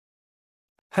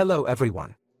Hello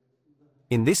everyone.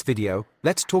 In this video,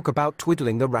 let's talk about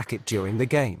twiddling the racket during the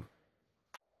game.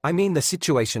 I mean the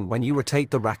situation when you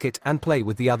rotate the racket and play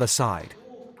with the other side.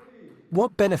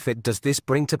 What benefit does this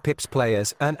bring to Pips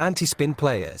players and anti-spin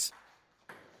players?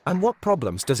 And what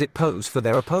problems does it pose for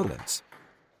their opponents?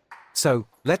 So,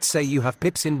 let's say you have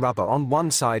pips in rubber on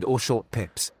one side or short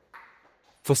pips.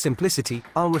 For simplicity,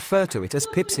 I'll refer to it as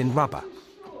pips in rubber.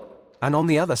 And on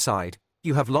the other side,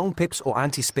 you have long pips or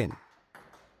anti-spin,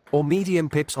 or medium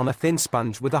pips on a thin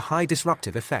sponge with a high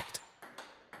disruptive effect.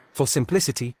 For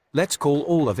simplicity, let's call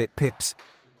all of it pips.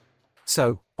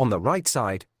 So, on the right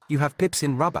side, you have pips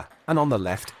in rubber, and on the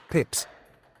left, pips.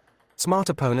 Smart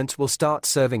opponents will start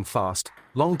serving fast,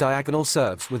 long diagonal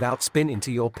serves without spin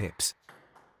into your pips.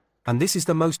 And this is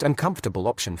the most uncomfortable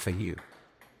option for you.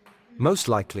 Most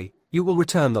likely, you will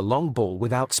return the long ball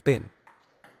without spin,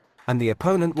 and the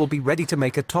opponent will be ready to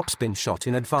make a topspin shot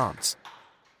in advance.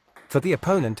 For the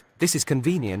opponent, this is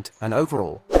convenient, and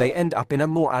overall, they end up in a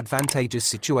more advantageous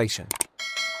situation.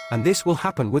 And this will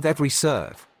happen with every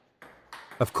serve.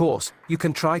 Of course, you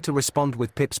can try to respond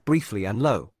with pips briefly and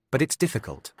low, but it's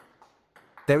difficult.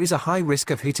 There is a high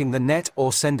risk of hitting the net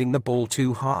or sending the ball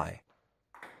too high.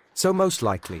 So most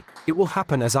likely, it will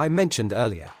happen as I mentioned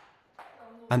earlier.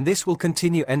 And this will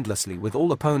continue endlessly with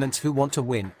all opponents who want to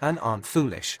win and aren't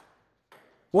foolish.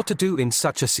 What to do in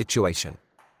such a situation?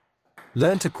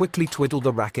 Learn to quickly twiddle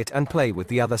the racket and play with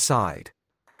the other side.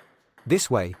 This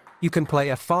way, you can play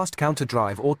a fast counter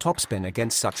drive or topspin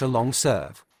against such a long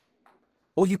serve.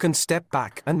 Or you can step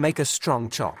back and make a strong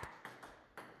chop.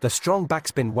 The strong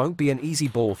backspin won't be an easy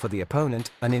ball for the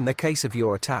opponent, and in the case of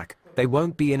your attack, they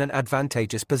won't be in an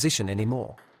advantageous position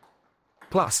anymore.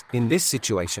 Plus, in this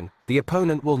situation, the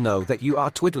opponent will know that you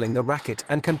are twiddling the racket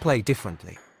and can play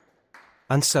differently.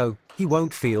 And so, he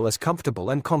won't feel as comfortable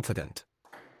and confident.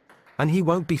 And he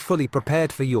won't be fully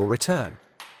prepared for your return.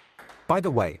 By the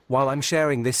way, while I'm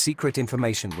sharing this secret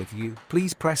information with you,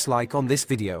 please press like on this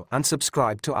video and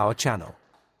subscribe to our channel.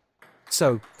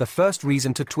 So, the first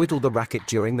reason to twiddle the racket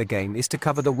during the game is to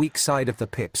cover the weak side of the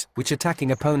pips, which attacking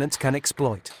opponents can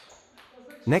exploit.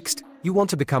 Next, you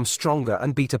want to become stronger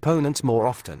and beat opponents more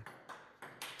often.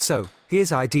 So,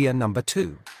 here's idea number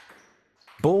 2.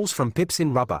 Balls from pips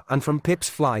in rubber and from pips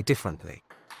fly differently.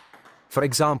 For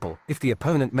example, if the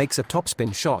opponent makes a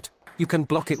topspin shot, you can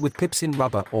block it with pips in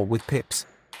rubber or with pips.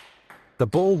 The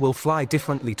ball will fly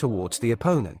differently towards the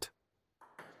opponent.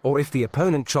 Or if the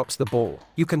opponent chops the ball,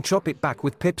 you can chop it back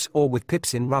with pips or with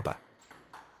pips in rubber.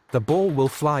 The ball will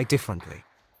fly differently.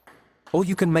 Or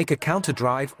you can make a counter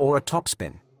drive or a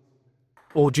topspin.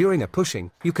 Or during a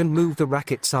pushing, you can move the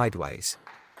racket sideways.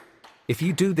 If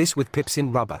you do this with pips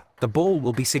in rubber, the ball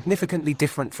will be significantly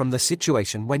different from the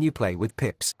situation when you play with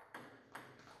pips.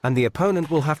 And the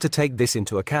opponent will have to take this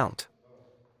into account.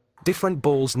 Different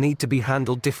balls need to be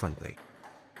handled differently.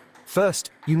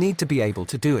 First, you need to be able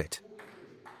to do it.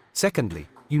 Secondly,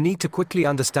 you need to quickly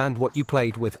understand what you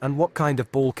played with and what kind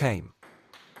of ball came,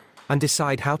 and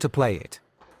decide how to play it.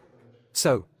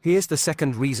 So, here's the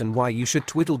second reason why you should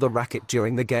twiddle the racket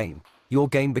during the game. Your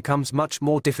game becomes much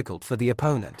more difficult for the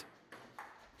opponent.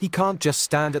 He can't just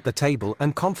stand at the table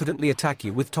and confidently attack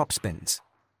you with topspins.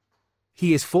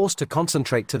 He is forced to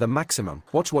concentrate to the maximum,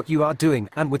 watch what you are doing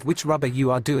and with which rubber you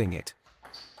are doing it.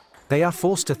 They are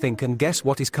forced to think and guess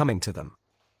what is coming to them.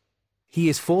 He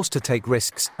is forced to take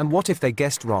risks, and what if they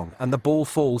guessed wrong and the ball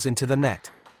falls into the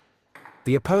net?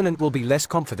 The opponent will be less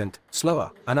confident,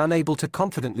 slower, and unable to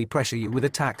confidently pressure you with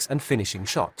attacks and finishing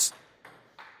shots.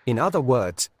 In other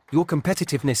words, your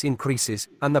competitiveness increases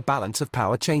and the balance of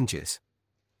power changes.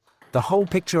 The whole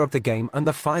picture of the game and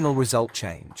the final result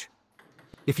change.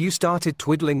 If you started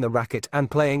twiddling the racket and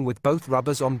playing with both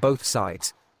rubbers on both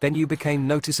sides, then you became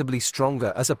noticeably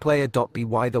stronger as a player.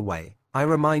 By the way, I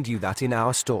remind you that in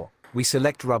our store, we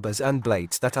select rubbers and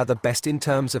blades that are the best in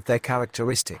terms of their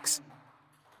characteristics.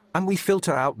 And we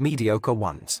filter out mediocre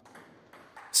ones.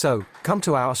 So, come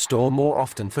to our store more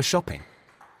often for shopping.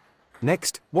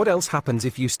 Next, what else happens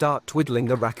if you start twiddling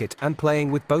the racket and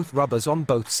playing with both rubbers on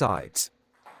both sides?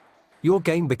 Your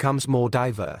game becomes more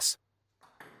diverse.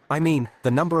 I mean,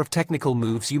 the number of technical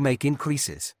moves you make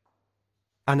increases.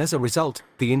 And as a result,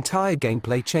 the entire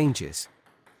gameplay changes.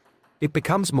 It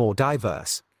becomes more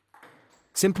diverse.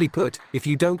 Simply put, if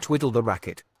you don't twiddle the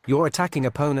racket, your attacking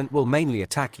opponent will mainly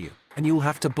attack you, and you'll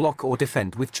have to block or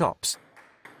defend with chops.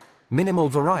 Minimal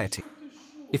variety.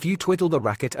 If you twiddle the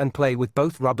racket and play with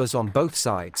both rubbers on both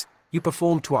sides, you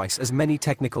perform twice as many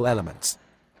technical elements.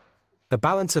 The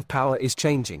balance of power is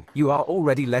changing. You are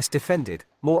already less defended,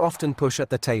 more often push at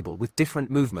the table with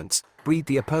different movements, breed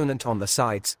the opponent on the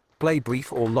sides, play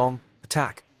brief or long,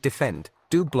 attack, defend,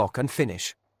 do block and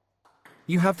finish.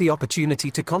 You have the opportunity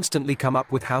to constantly come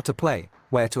up with how to play,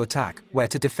 where to attack, where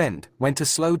to defend, when to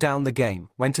slow down the game,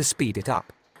 when to speed it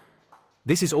up.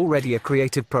 This is already a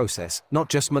creative process, not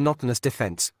just monotonous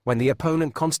defense, when the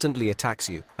opponent constantly attacks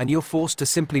you, and you're forced to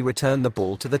simply return the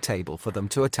ball to the table for them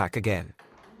to attack again.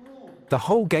 The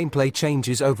whole gameplay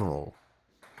changes overall.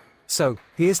 So,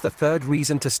 here's the third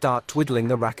reason to start twiddling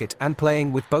the racket and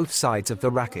playing with both sides of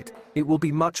the racket. It will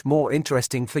be much more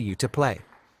interesting for you to play.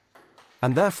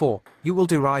 And therefore, you will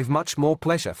derive much more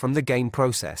pleasure from the game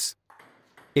process.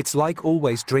 It's like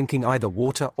always drinking either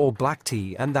water or black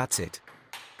tea and that's it.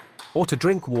 Or to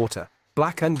drink water,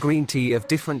 black and green tea of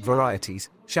different varieties,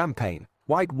 champagne,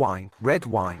 white wine, red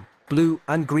wine, blue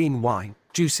and green wine,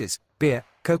 juices, beer,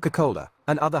 Coca-Cola,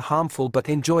 and other harmful but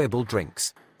enjoyable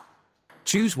drinks.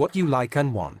 Choose what you like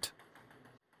and want.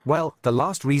 Well, the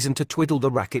last reason to twiddle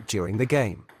the racket during the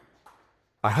game.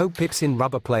 I hope Pips in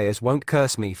Rubber players won't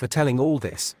curse me for telling all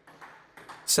this.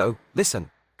 So, listen.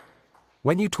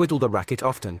 When you twiddle the racket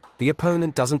often, the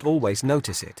opponent doesn't always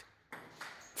notice it.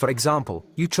 For example,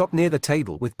 you chop near the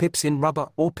table with Pips in Rubber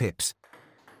or Pips.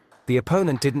 The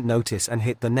opponent didn't notice and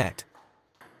hit the net.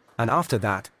 And after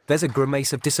that, there's a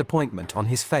grimace of disappointment on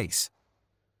his face.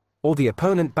 Or the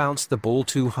opponent bounced the ball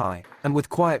too high, and with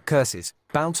quiet curses,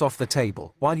 bounce off the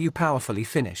table while you powerfully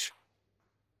finish.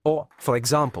 Or, for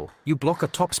example, you block a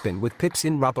topspin with Pips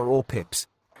in Rubber or Pips.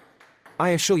 I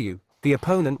assure you, the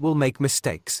opponent will make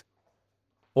mistakes.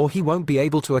 Or he won't be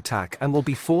able to attack and will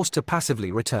be forced to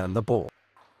passively return the ball.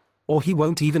 Or he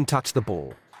won't even touch the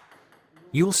ball.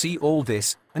 You'll see all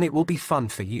this, and it will be fun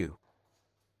for you.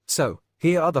 So,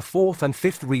 here are the fourth and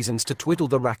fifth reasons to twiddle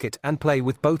the racket and play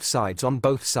with both sides. On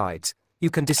both sides, you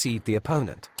can deceive the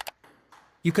opponent.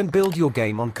 You can build your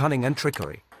game on cunning and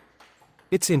trickery.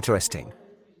 It's interesting.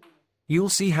 You'll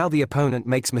see how the opponent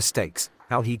makes mistakes,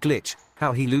 how he glitch,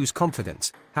 how he lose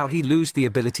confidence, how he lose the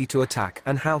ability to attack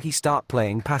and how he start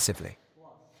playing passively.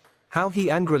 How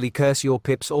he angrily curse your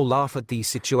Pips or laugh at these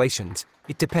situations,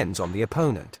 it depends on the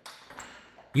opponent.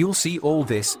 You'll see all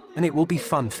this, and it will be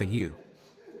fun for you.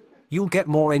 You'll get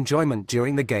more enjoyment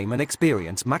during the game and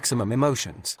experience maximum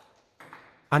emotions.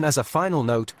 And as a final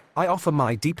note, I offer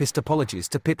my deepest apologies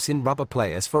to Pips in Rubber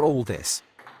players for all this.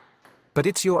 But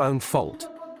it's your own fault.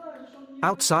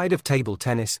 Outside of table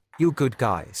tennis, you're good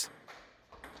guys.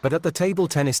 But at the table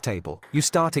tennis table, you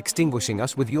start extinguishing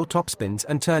us with your topspins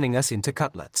and turning us into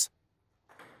cutlets.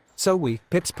 So we,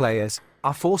 Pips players,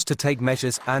 are forced to take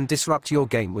measures and disrupt your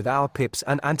game with our Pips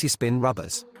and anti-spin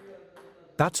rubbers.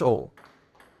 That's all.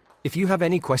 If you have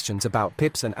any questions about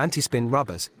Pips and anti-spin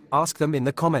rubbers, ask them in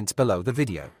the comments below the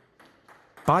video.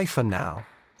 Bye for now.